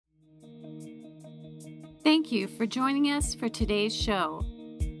Thank you for joining us for today's show.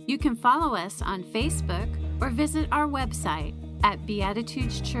 You can follow us on Facebook or visit our website at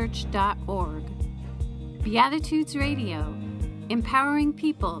beatitudeschurch.org. Beatitudes Radio, empowering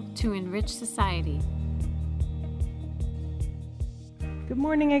people to enrich society. Good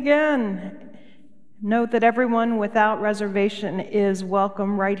morning again. Note that everyone without reservation is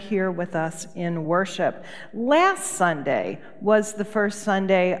welcome right here with us in worship. Last Sunday was the first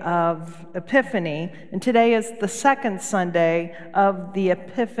Sunday of Epiphany, and today is the second Sunday of the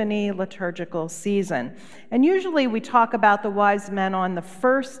Epiphany liturgical season. And usually we talk about the wise men on the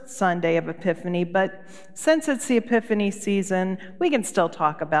first Sunday of Epiphany, but since it's the Epiphany season, we can still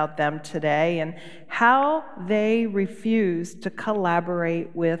talk about them today and how they refused to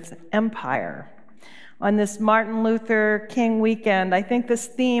collaborate with empire. On this Martin Luther King weekend, I think this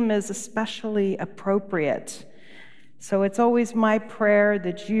theme is especially appropriate. So it's always my prayer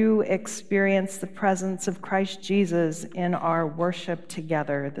that you experience the presence of Christ Jesus in our worship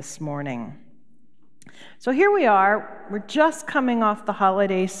together this morning. So here we are, we're just coming off the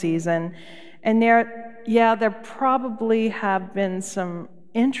holiday season, and there probably have been some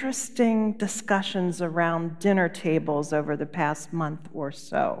interesting discussions around dinner tables over the past month or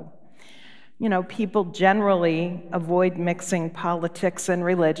so. You know, people generally avoid mixing politics and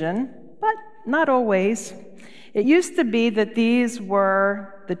religion, but not always. It used to be that these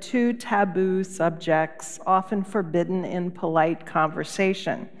were the two taboo subjects often forbidden in polite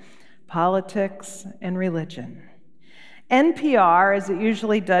conversation: politics and religion. NPR, as it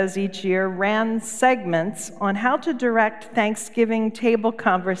usually does each year, ran segments on how to direct Thanksgiving table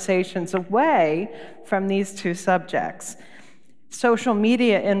conversations away from these two subjects. Social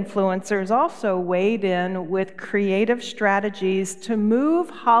media influencers also weighed in with creative strategies to move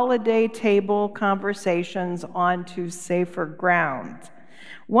holiday table conversations onto safer ground.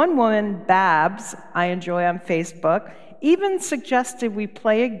 One woman, Babs, I enjoy on Facebook, even suggested we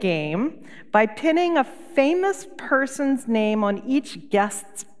play a game by pinning a famous person's name on each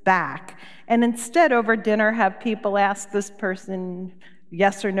guest's back, and instead over dinner have people ask this person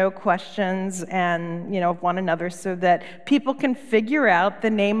yes or no questions and, of one another so that people can figure out the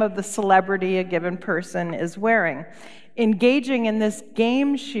name of the celebrity a given person is wearing. Engaging in this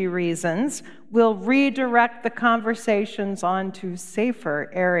game, she reasons, will redirect the conversations onto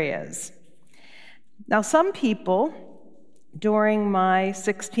safer areas. Now, some people, during my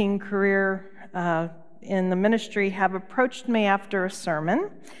 16 career in the ministry, have approached me after a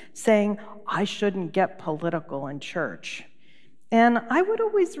sermon saying, I shouldn't get political in church. And I would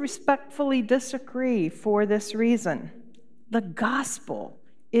always respectfully disagree for this reason. The gospel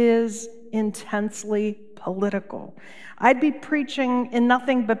is intensely political. I'd be preaching in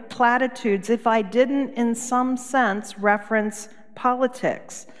nothing but platitudes if I didn't, in some sense, reference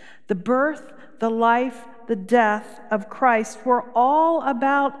politics. The birth, the life, the death of Christ were all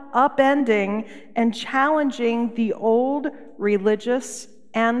about upending and challenging the old religious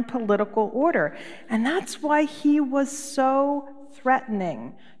and political order. And that's why he was so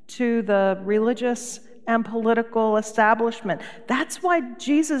threatening to the religious and political establishment. That's why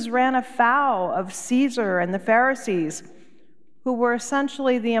Jesus ran afoul of Caesar and the Pharisees, who were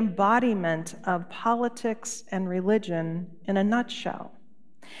essentially the embodiment of politics and religion in a nutshell.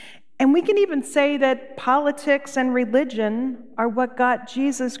 And we can even say that politics and religion are what got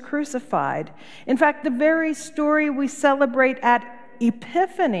Jesus crucified. In fact, the very story we celebrate at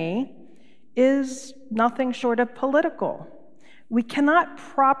Epiphany is nothing short of political. We cannot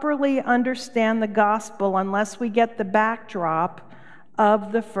properly understand the gospel unless we get the backdrop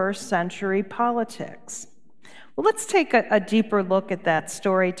of the first century politics. Well, let's take a deeper look at that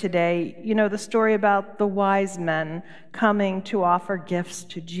story today. You know, the story about the wise men coming to offer gifts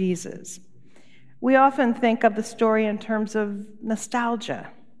to Jesus. We often think of the story in terms of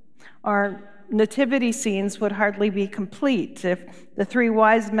nostalgia. Our nativity scenes would hardly be complete if the three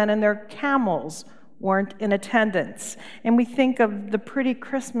wise men and their camels weren't in attendance. And we think of the pretty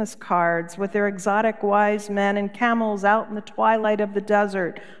Christmas cards with their exotic wise men and camels out in the twilight of the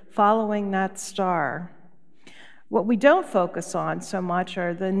desert following that star. What we don't focus on so much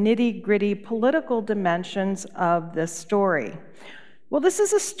are the nitty-gritty political dimensions of this story. Well, this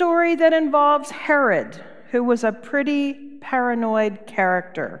is a story that involves Herod, who was a pretty paranoid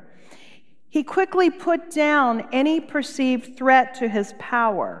character. He quickly put down any perceived threat to his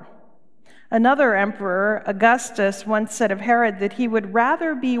power. Another emperor, Augustus, once said of Herod that he would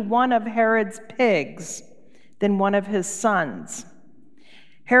rather be one of Herod's pigs than one of his sons.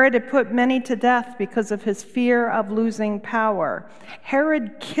 Herod had put many to death because of his fear of losing power.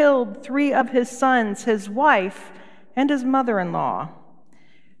 Herod killed 3 of his sons, his wife, and his mother-in-law.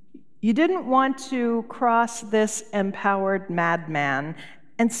 You didn't want to cross this empowered madman.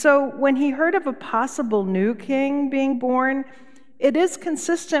 And so when he heard of a possible new king being born, it is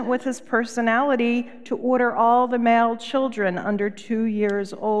consistent with his personality to order all the male children under 2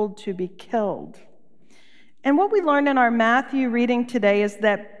 years old to be killed. And what we learned in our Matthew reading today is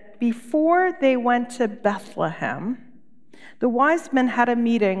that before they went to Bethlehem, the wise men had a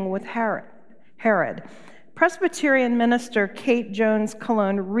meeting with Herod. Presbyterian minister Kate Jones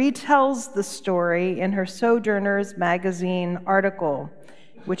Cologne retells the story in her Sojourners magazine article,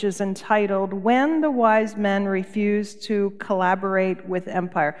 which is entitled, "When the Wise Men Refused to Collaborate with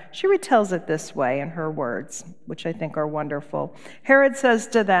Empire." She retells it this way in her words, which I think are wonderful. Herod says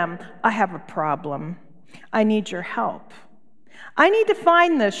to them, "I have a problem. I need your help. I need to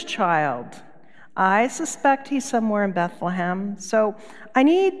find this child. I suspect he's somewhere in Bethlehem, so I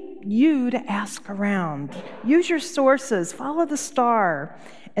need you to ask around. Use your sources, follow the star,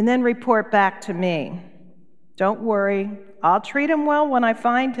 and then report back to me. Don't worry, I'll treat him well when I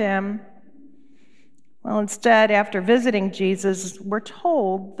find him." Well, instead, after visiting Jesus, we're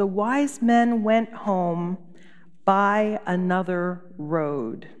told the wise men went home by another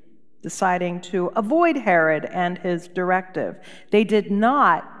road, deciding to avoid Herod and his directive. They did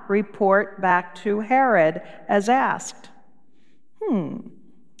not report back to Herod as asked.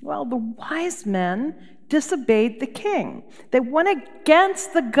 Well, the wise men disobeyed the king. They went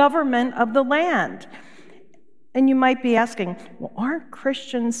against the government of the land. And you might be asking, well, aren't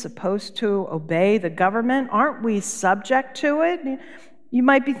Christians supposed to obey the government? Aren't we subject to it? You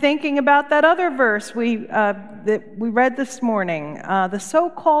might be thinking about that other verse that we read this morning, the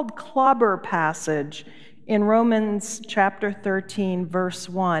so-called clobber passage in Romans chapter 13, verse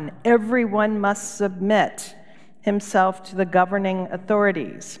 1. Everyone must submit himself to the governing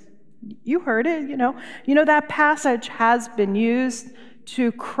authorities. You heard it, you know. That passage has been used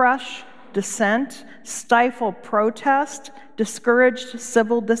to crush dissent, stifle protest, discourage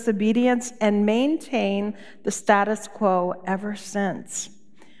civil disobedience, and maintain the status quo ever since.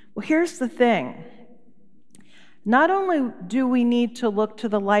 Well, here's the thing. Not only do we need to look to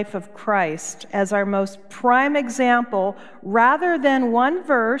the life of Christ as our most prime example, rather than one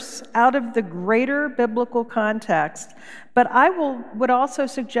verse out of the greater biblical context, but I would also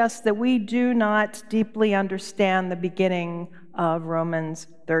suggest that we do not deeply understand the beginning of Romans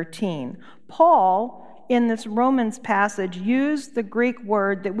 13. Paul, in this Romans passage, used the Greek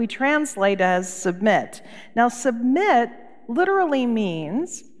word that we translate as submit. Now, submit literally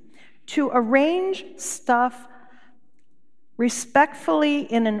means to arrange stuff respectfully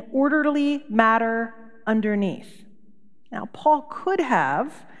in an orderly manner underneath. Now, Paul could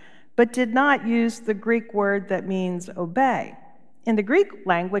have, but did not use the Greek word that means obey. In the Greek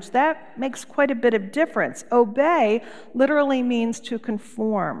language, that makes quite a bit of difference. Obey literally means to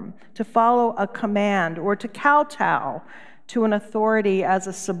conform, to follow a command, or to kowtow to an authority as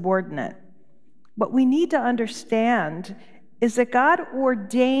a subordinate. What we need to understand is that God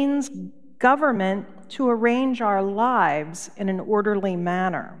ordains government to arrange our lives in an orderly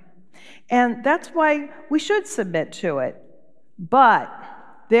manner. And that's why we should submit to it. But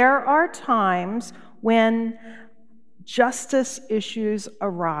there are times when justice issues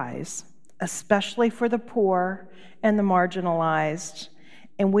arise, especially for the poor and the marginalized,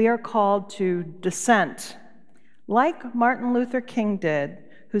 and we are called to dissent, like Martin Luther King did,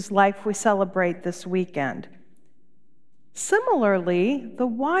 whose life we celebrate this weekend. Similarly, the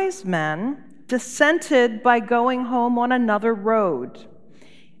wise men dissented by going home on another road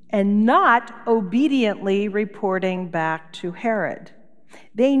and not obediently reporting back to Herod.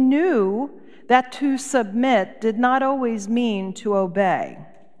 They knew that to submit did not always mean to obey.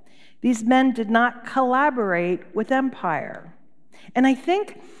 These men did not collaborate with empire. And I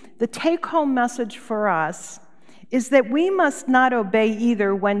think the take-home message for us is that we must not obey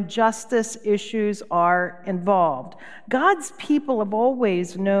either when justice issues are involved. God's people have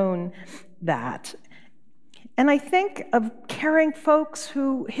always known that. And I think of caring folks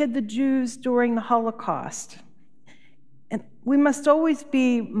who hid the Jews during the Holocaust. And we must always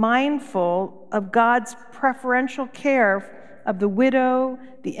be mindful of God's preferential care of the widow,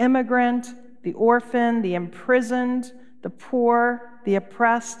 the immigrant, the orphan, the imprisoned, the poor, the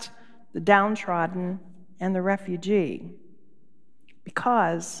oppressed, the downtrodden, and the refugee.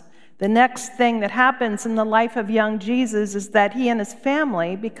 Because the next thing that happens in the life of young Jesus is that he and his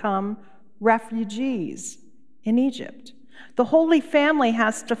family become refugees in Egypt. The Holy Family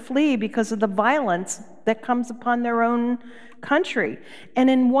has to flee because of the violence that comes upon their own country. And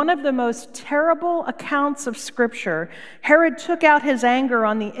in one of the most terrible accounts of Scripture, Herod took out his anger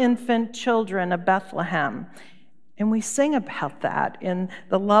on the infant children of Bethlehem. And we sing about that in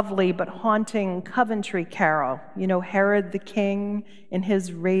the lovely but haunting Coventry carol. You know, Herod the king in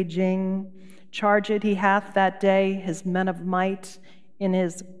his raging, charged he hath that day his men of might in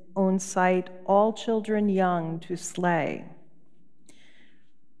his own sight, all children young to slay.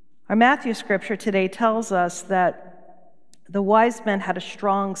 Our Matthew scripture today tells us that the wise men had a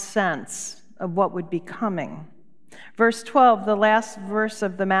strong sense of what would be coming. Verse 12, the last verse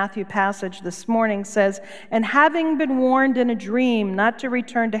of the Matthew passage this morning says, "And having been warned in a dream not to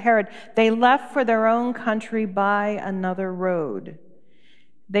return to Herod, they left for their own country by another road."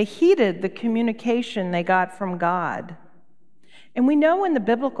 They heeded the communication they got from God. And we know in the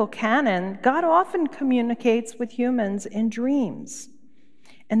biblical canon, God often communicates with humans in dreams.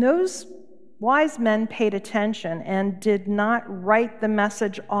 And those wise men paid attention and did not write the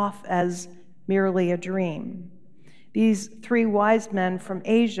message off as merely a dream. These 3 wise men from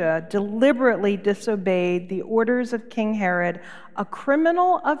Asia deliberately disobeyed the orders of King Herod, a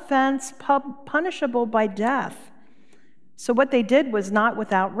criminal offense punishable by death. So what they did was not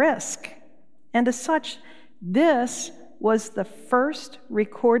without risk. And as such, this was the first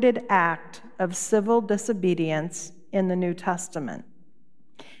recorded act of civil disobedience in the New Testament.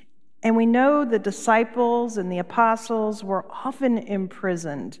 And we know the disciples and the apostles were often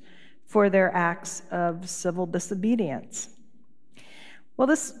imprisoned for their acts of civil disobedience. Well,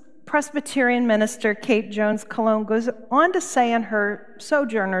 this Presbyterian minister, Kate Jones Cologne, goes on to say in her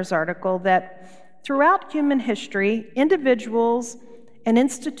Sojourners article that throughout human history, individuals and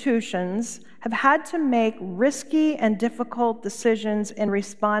institutions have had to make risky and difficult decisions in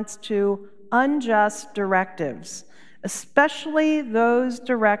response to unjust directives, especially those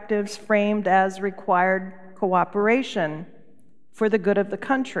directives framed as required cooperation for the good of the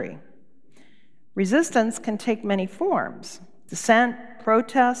country. Resistance can take many forms: dissent,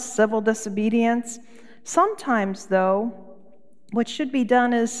 protest, civil disobedience. Sometimes, though, what should be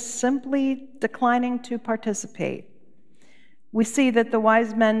done is simply declining to participate. We see that the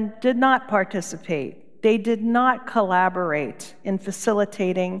wise men did not participate. They did not collaborate in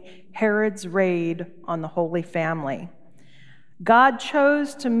facilitating Herod's raid on the Holy Family. God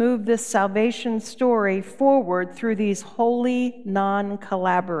chose to move this salvation story forward through these holy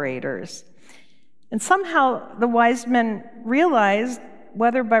non-collaborators. And somehow the wise men realized,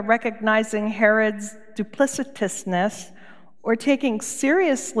 whether by recognizing Herod's duplicitousness or taking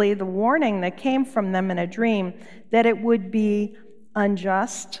seriously the warning that came from them in a dream, that it would be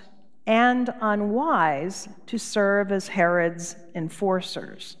unjust and unwise to serve as Herod's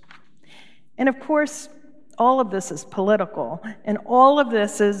enforcers. And of course, all of this is political, and all of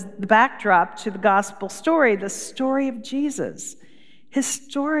this is the backdrop to the gospel story, the story of Jesus. His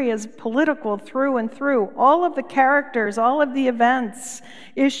story is political through and through. All of the characters, all of the events,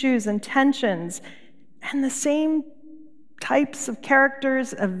 issues, and tensions, and the same types of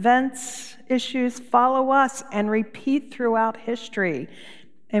characters, events, issues follow us and repeat throughout history,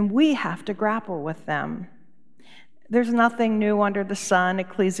 and we have to grapple with them. There's nothing new under the sun,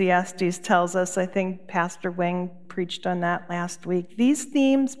 Ecclesiastes tells us. I think Pastor Wing preached on that last week. These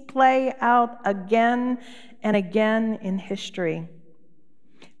themes play out again and again in history,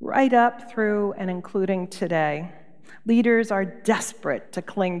 right up through and including today. Leaders are desperate to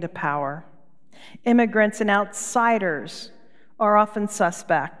cling to power. Immigrants and outsiders are often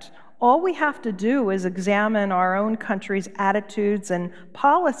suspect. All we have to do is examine our own country's attitudes and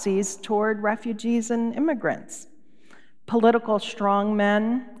policies toward refugees and immigrants. Political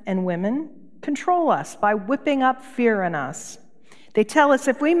strongmen and women control us by whipping up fear in us. They tell us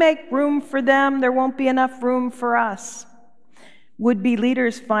if we make room for them, there won't be enough room for us. Would-be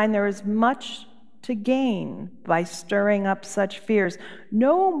leaders find there is much to gain by stirring up such fears.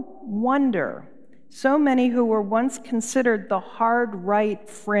 No wonder so many who were once considered the hard right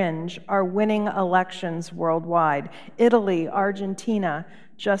fringe are winning elections worldwide. Italy, Argentina,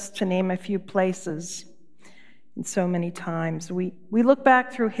 just to name a few places. And so many times we look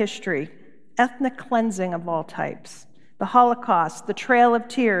back through history, ethnic cleansing of all types, the Holocaust, the Trail of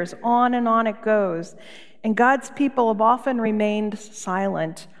Tears, on it goes. And God's people have often remained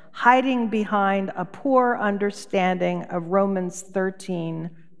silent, hiding behind a poor understanding of Romans 13,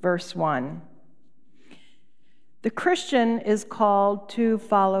 verse 1. The Christian is called to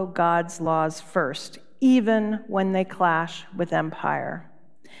follow God's laws first, even when they clash with empire.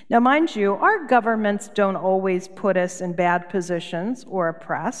 Now, mind you, our governments don't always put us in bad positions or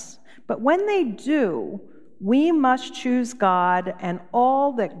oppress, but when they do, we must choose God and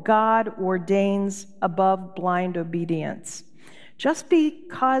all that God ordains above blind obedience. Just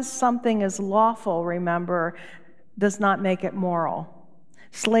because something is lawful, remember, does not make it moral.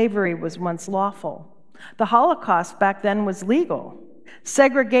 Slavery was once lawful. The Holocaust back then was legal.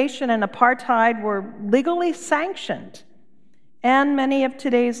 Segregation and apartheid were legally sanctioned. And many of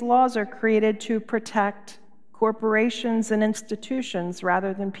today's laws are created to protect corporations and institutions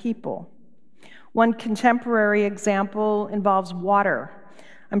rather than people. One contemporary example involves water.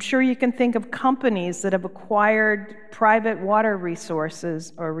 I'm sure you can think of companies that have acquired private water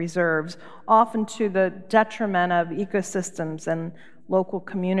resources or reserves, often to the detriment of ecosystems and local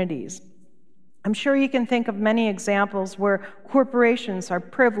communities. I'm sure you can think of many examples where corporations are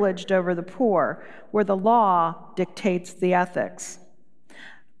privileged over the poor, where the law dictates the ethics.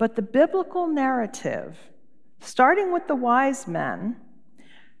 But the biblical narrative, starting with the wise men,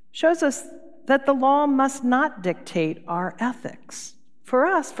 shows us that the law must not dictate our ethics. For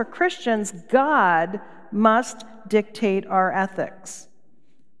us, for Christians, God must dictate our ethics.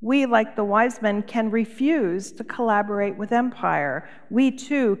 We, like the wise men, can refuse to collaborate with empire. We,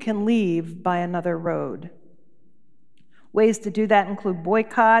 too, can leave by another road. Ways to do that include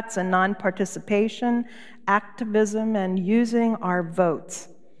boycotts and non-participation, activism, and using our votes.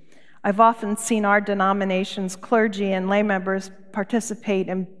 I've often seen our denomination's clergy and lay members participate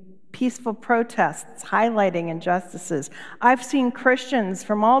in peaceful protests highlighting injustices. I've seen Christians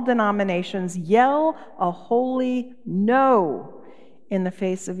from all denominations yell a holy no in the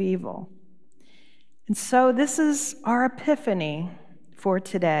face of evil. And so this is our epiphany for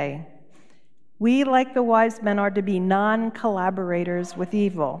today. We, like the wise men, are to be non-collaborators with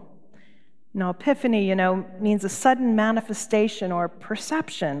evil. Epiphany, means a sudden manifestation or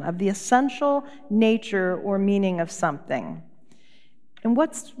perception of the essential nature or meaning of something. And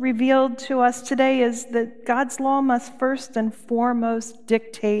what's revealed to us today is that God's law must first and foremost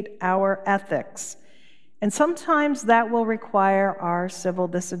dictate our ethics. And sometimes that will require our civil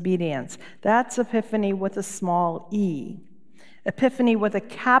disobedience. That's Epiphany with a small e. Epiphany with a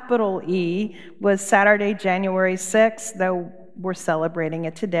capital E was Saturday, January 6th, though we're celebrating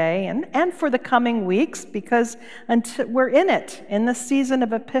it today and for the coming weeks because we're in the season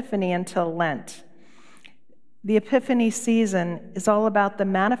of Epiphany until Lent. The Epiphany season is all about the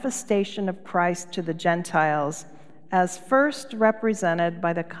manifestation of Christ to the Gentiles as first represented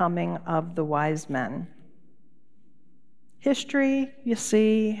by the coming of the wise men. History, you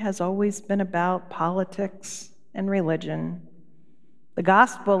see, has always been about politics and religion. The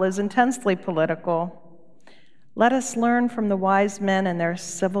gospel is intensely political. Let us learn from the wise men and their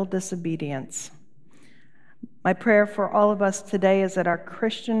civil disobedience. My prayer for all of us today is that our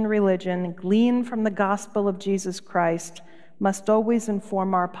Christian religion, gleaned from the gospel of Jesus Christ, must always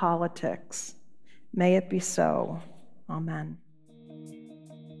inform our politics. May it be so. Amen.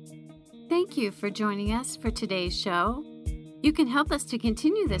 Thank you for joining us for today's show. You can help us to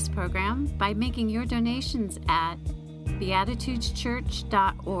continue this program by making your donations at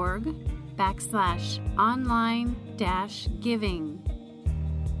beatitudeschurch.org/online-giving.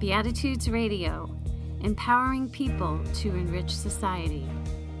 Beatitudes Radio, empowering people to enrich society.